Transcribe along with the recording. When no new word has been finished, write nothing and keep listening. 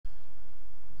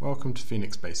Welcome to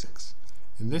PHOENICS Basics.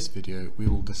 In this video we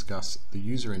will discuss the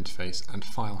user interface and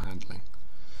file handling.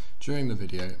 During the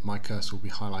video my cursor will be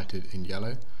highlighted in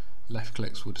yellow, left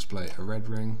clicks will display a red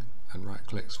ring and right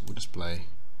clicks will display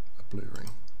a blue ring.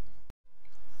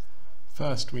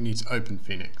 First we need to open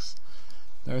PHOENICS.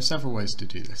 There are several ways to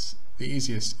do this. The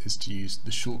easiest is to use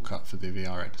the shortcut for the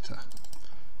VR editor.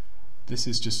 This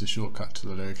is just a shortcut to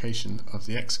the location of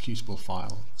the executable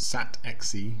file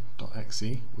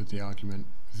satxe.exe with the argument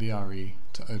VRE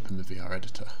to open the VR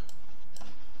editor.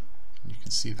 You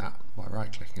can see that by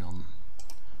right clicking on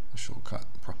the shortcut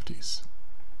properties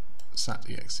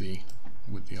sat.exe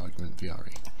with the argument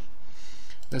VRE.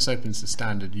 This opens the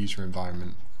standard user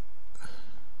environment.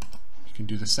 You can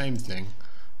do the same thing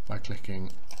by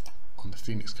clicking on the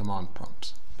PHOENICS command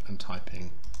prompt and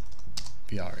typing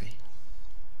VRE.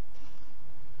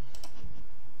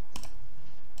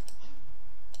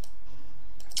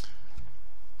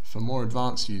 For more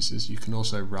advanced users, you can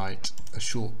also write a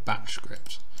short batch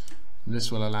script. And this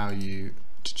will allow you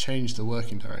to change the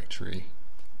working directory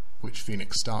which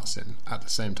PHOENICS starts in at the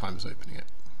same time as opening it.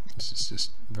 This is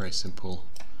just very simple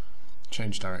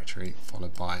change directory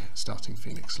followed by starting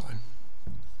PHOENICS line.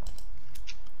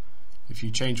 If you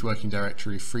change working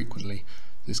directory frequently,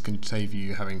 this can save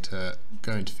you having to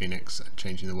go into PHOENICS and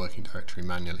changing the working directory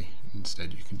manually.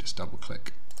 Instead you can just double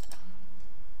click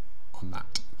on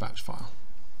that batch file.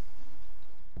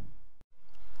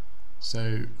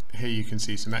 So here you can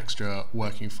see some extra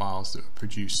working files that were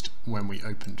produced when we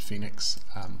opened PHOENICS.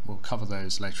 We'll cover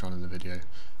those later on in the video.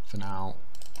 For now,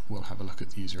 we'll have a look at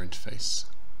the user interface.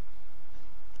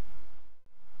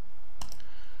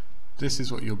 This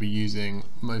is what you'll be using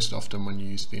most often when you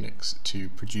use PHOENICS to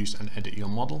produce and edit your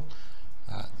model.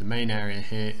 The main area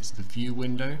here is the view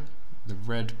window. The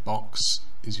red box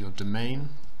is your domain.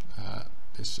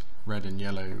 This red and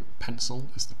yellow pencil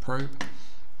is the probe.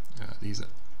 These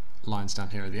lines down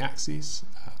here are the axes.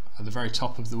 At the very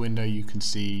top of the window you can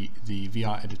see the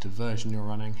VR editor version you're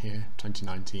running here,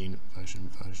 2019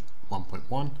 version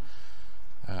 1.1.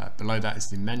 Below that is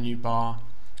the menu bar,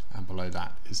 and below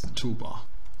that is the toolbar.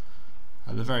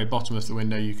 At the very bottom of the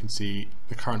window you can see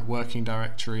the current working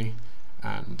directory,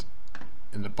 and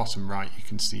in the bottom right you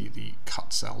can see the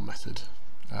cut cell method.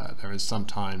 There is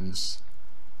sometimes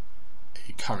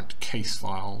a current case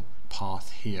file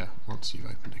path here once you've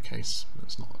opened a case.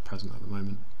 That's not present at the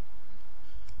moment.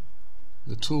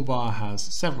 The toolbar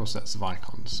has several sets of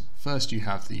icons. First you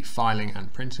have the filing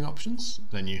and printing options,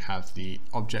 then you have the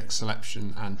object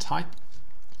selection and type.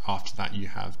 After that you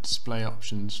have display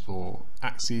options for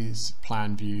axes,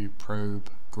 plan view, probe,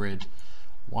 grid,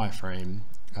 wireframe,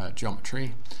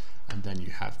 geometry, and then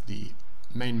you have the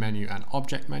main menu and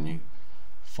object menu,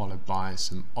 followed by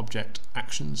some object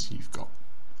actions. You've got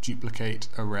duplicate,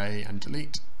 array and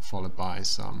delete, followed by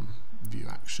some view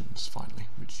actions finally,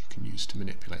 which you can use to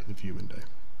manipulate the view window.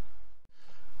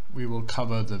 We will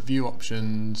cover the view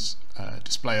options,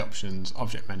 display options,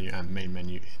 object menu and main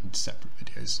menu in separate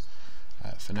videos.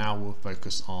 For now we'll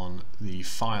focus on the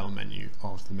file menu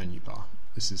of the menu bar.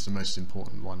 This is the most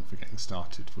important one for getting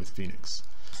started with PHOENICS.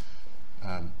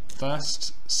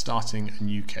 First, starting a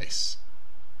new case.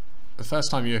 The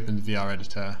first time you open the VR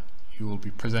editor you will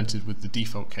be presented with the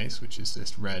default case, which is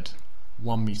this red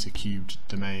 1 meter cubed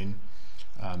domain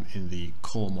in the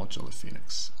core module of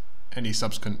PHOENICS. Any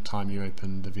subsequent time you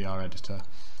open the VR editor,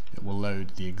 it will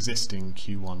load the existing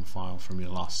Q1 file from your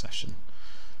last session.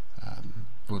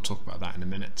 We'll talk about that in a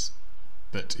minute,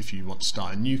 but if you want to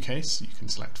start a new case, you can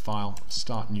select File,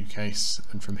 Start New Case,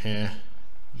 and from here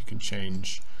you can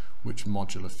change which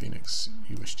module of PHOENICS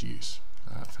you wish to use.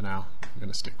 For now, I'm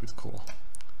going to stick with core.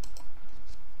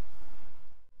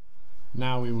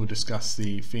 Now we will discuss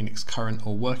the PHOENICS current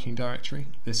or working directory.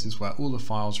 This is where all the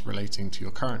files relating to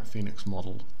your current PHOENICS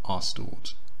model are stored.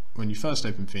 When you first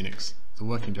open PHOENICS, the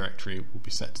working directory will be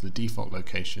set to the default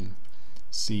location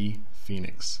C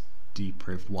PHOENICS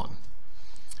dpriv1.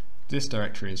 This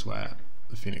directory is where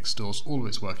the PHOENICS stores all of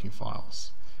its working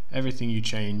files. Everything you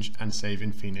change and save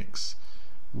in PHOENICS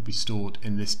will be stored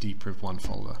in this dpriv1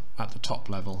 folder at the top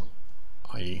level,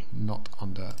 i.e. not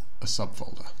under a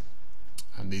subfolder.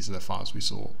 And these are the files we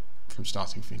saw from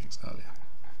starting PHOENICS earlier.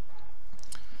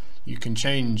 You can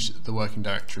change the working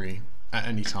directory at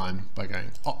any time by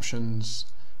going Options,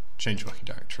 Change Working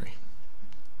Directory,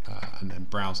 and then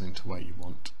browsing to where you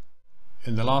want.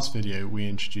 In the last video we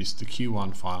introduced the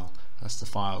Q1 file as the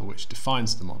file which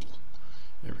defines the model.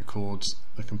 It records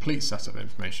the complete setup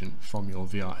information from your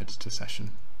VR editor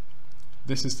session.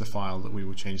 This is the file that we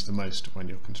will change the most when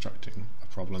you're constructing a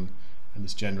problem and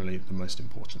is generally the most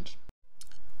important.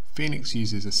 Phoenix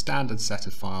uses a standard set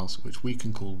of files which we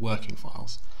can call working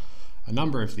files. A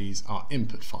number of these are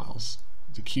input files,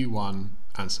 the Q1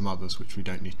 and some others which we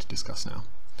don't need to discuss now.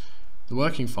 The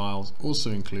working files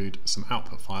also include some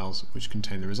output files which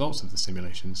contain the results of the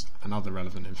simulations and other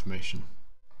relevant information.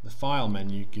 The File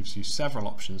menu gives you several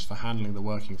options for handling the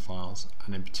working files,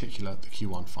 and in particular the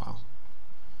Q1 file.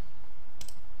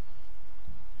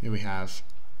 Here we have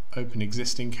Open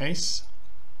Existing Case.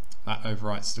 That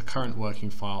overwrites the current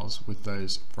working files with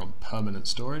those from permanent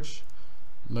storage.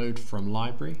 Load from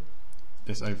library.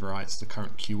 This overwrites the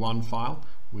current Q1 file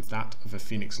with that of a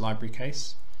Phoenix library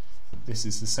case. This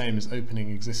is the same as opening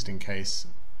existing case,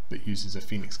 but uses a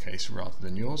Phoenix case rather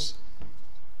than yours.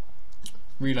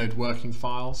 Reload working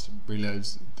files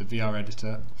reloads the VR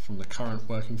editor from the current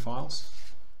working files.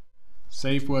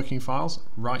 Save working files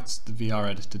writes the VR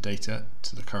editor data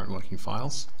to the current working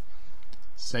files.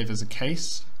 Save as a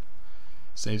case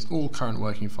saves all current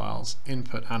working files,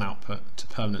 input and output, to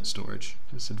permanent storage.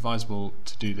 It's advisable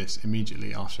to do this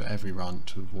immediately after every run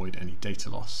to avoid any data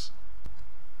loss.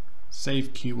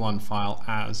 Save Q1 file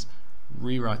as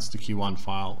rewrites the Q1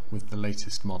 file with the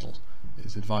latest model. It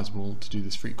is advisable to do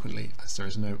this frequently as there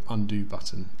is no undo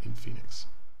button in Phoenix.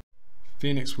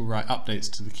 Phoenix will write updates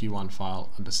to the Q1 file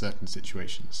under certain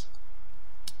situations.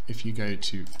 If you go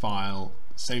to File,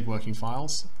 Save Working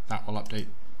Files, that will update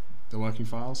the working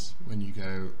files. When you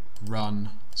go Run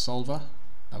Solver,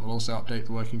 that will also update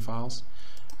the working files.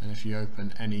 And if you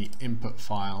open any input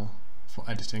file for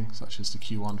editing, such as the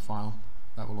Q1 file,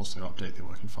 that will also update the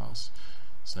working files.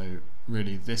 So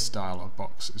really this dialog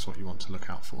box is what you want to look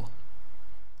out for.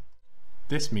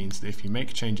 This means that if you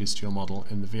make changes to your model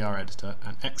in the VR editor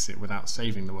and exit without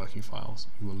saving the working files,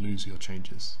 you will lose your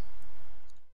changes.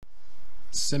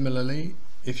 Similarly,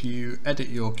 if you edit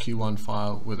your Q1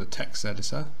 file with a text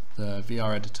editor, the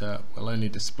VR editor will only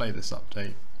display this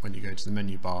update when you go to the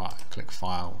menu bar and click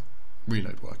File,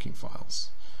 Reload Working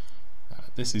Files.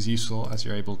 This is useful as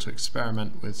you're able to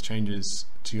experiment with changes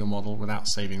to your model without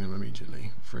saving them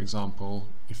immediately. For example,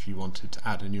 if you wanted to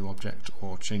add a new object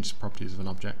or change the properties of an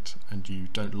object and you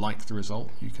don't like the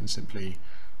result, you can simply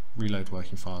reload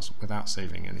working files without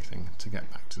saving anything to get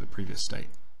back to the previous state.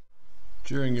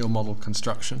 During your model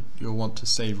construction, you'll want to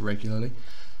save regularly.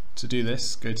 To do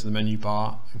this, go to the menu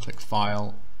bar and click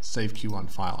File, Save Q1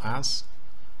 File As.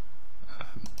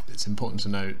 It's important to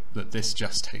note that this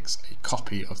just takes a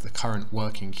copy of the current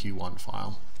working Q1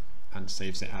 file and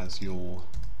saves it as your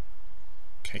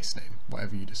case name,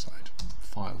 whatever you decide.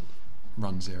 File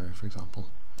run 0, for example.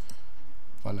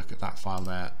 If I look at that file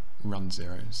there, run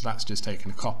 0. So that's just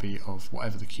taken a copy of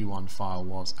whatever the Q1 file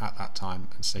was at that time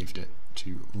and saved it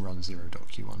to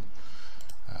run0.q1.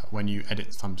 When you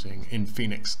edit something in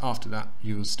Phoenix after that,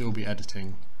 you will still be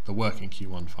editing the working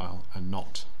Q1 file and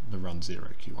not the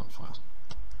run0 Q1 file.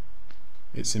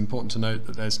 It's important to note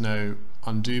that there's no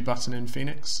undo button in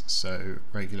Phoenix, so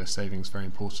regular saving is very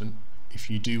important. If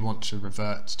you do want to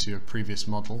revert to a previous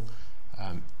model,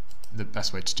 the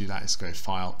best way to do that is go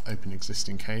File, Open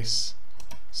Existing Case,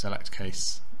 select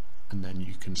Case, and then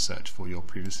you can search for your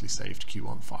previously saved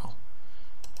Q1 file.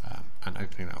 And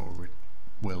opening that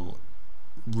will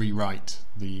rewrite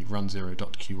the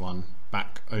run0.q1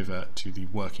 back over to the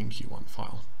working Q1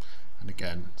 file. And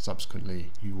again,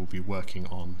 subsequently, you will be working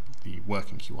on the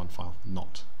working Q1 file,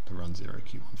 not the run0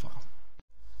 Q1 file.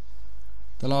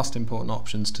 The last important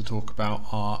options to talk about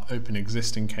are Open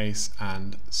Existing Case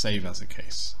and Save as a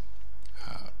Case.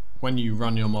 When you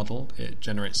run your model, it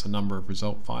generates a number of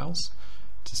result files.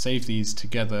 To save these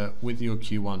together with your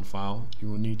Q1 file, you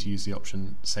will need to use the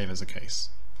option Save as a Case.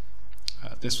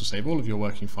 This will save all of your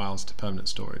working files to permanent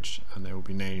storage, and they will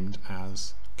be named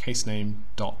as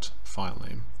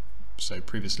casename.filename. So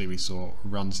previously we saw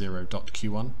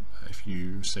run0.q1. If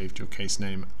you saved your case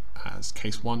name as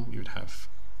case1, you would have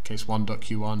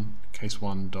case1.q1,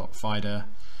 case1.fida,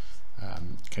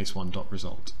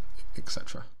 case1.result,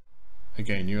 etc.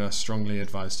 Again, you are strongly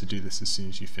advised to do this as soon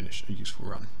as you finish a useful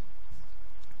run.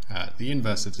 The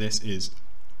inverse of this is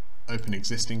Open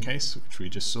Existing Case, which we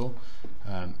just saw.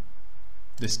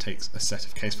 This takes a set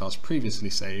of case files previously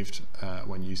saved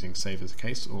when using Save as a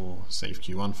Case or Save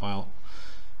Q1 file,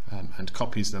 and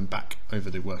copies them back over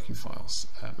the working files.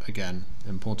 Again,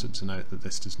 important to note that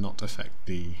this does not affect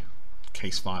the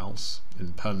case files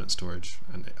in permanent storage,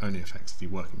 and it only affects the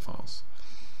working files.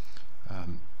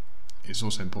 It's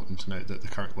also important to note that the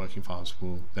current working files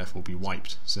will therefore be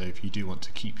wiped, so if you do want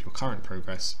to keep your current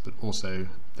progress but also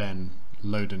then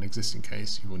load an existing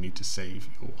case, you will need to save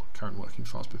your current working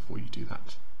files before you do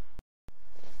that.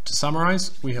 To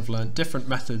summarise, we have learnt different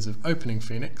methods of opening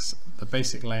Phoenix, the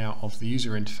basic layout of the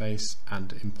user interface,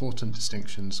 and important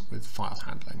distinctions with file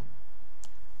handling.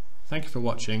 Thank you for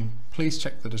watching. Please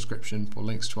check the description for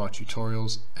links to our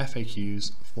tutorials,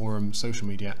 FAQs, forum, social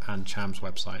media and CHAM's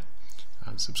website,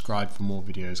 and subscribe for more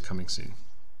videos coming soon.